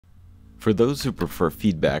For those who prefer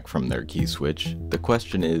feedback from their key switch, the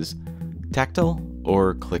question is, tactile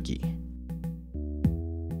or clicky?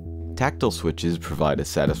 Tactile switches provide a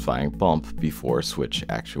satisfying bump before switch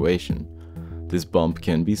actuation. This bump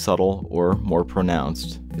can be subtle or more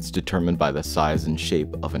pronounced. It's determined by the size and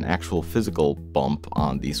shape of an actual physical bump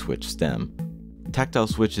on the switch stem. Tactile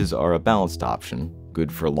switches are a balanced option,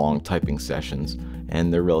 good for long typing sessions,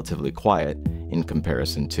 and they're relatively quiet in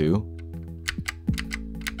comparison to.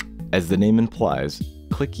 As the name implies,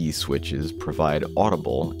 clicky switches provide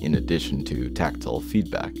audible in addition to tactile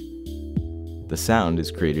feedback. The sound is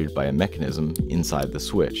created by a mechanism inside the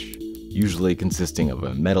switch, usually consisting of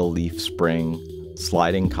a metal leaf spring,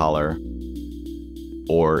 sliding collar,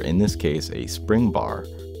 or in this case a spring bar,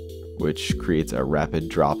 which creates a rapid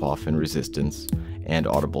drop-off in resistance and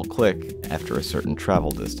audible click after a certain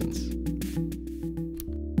travel distance.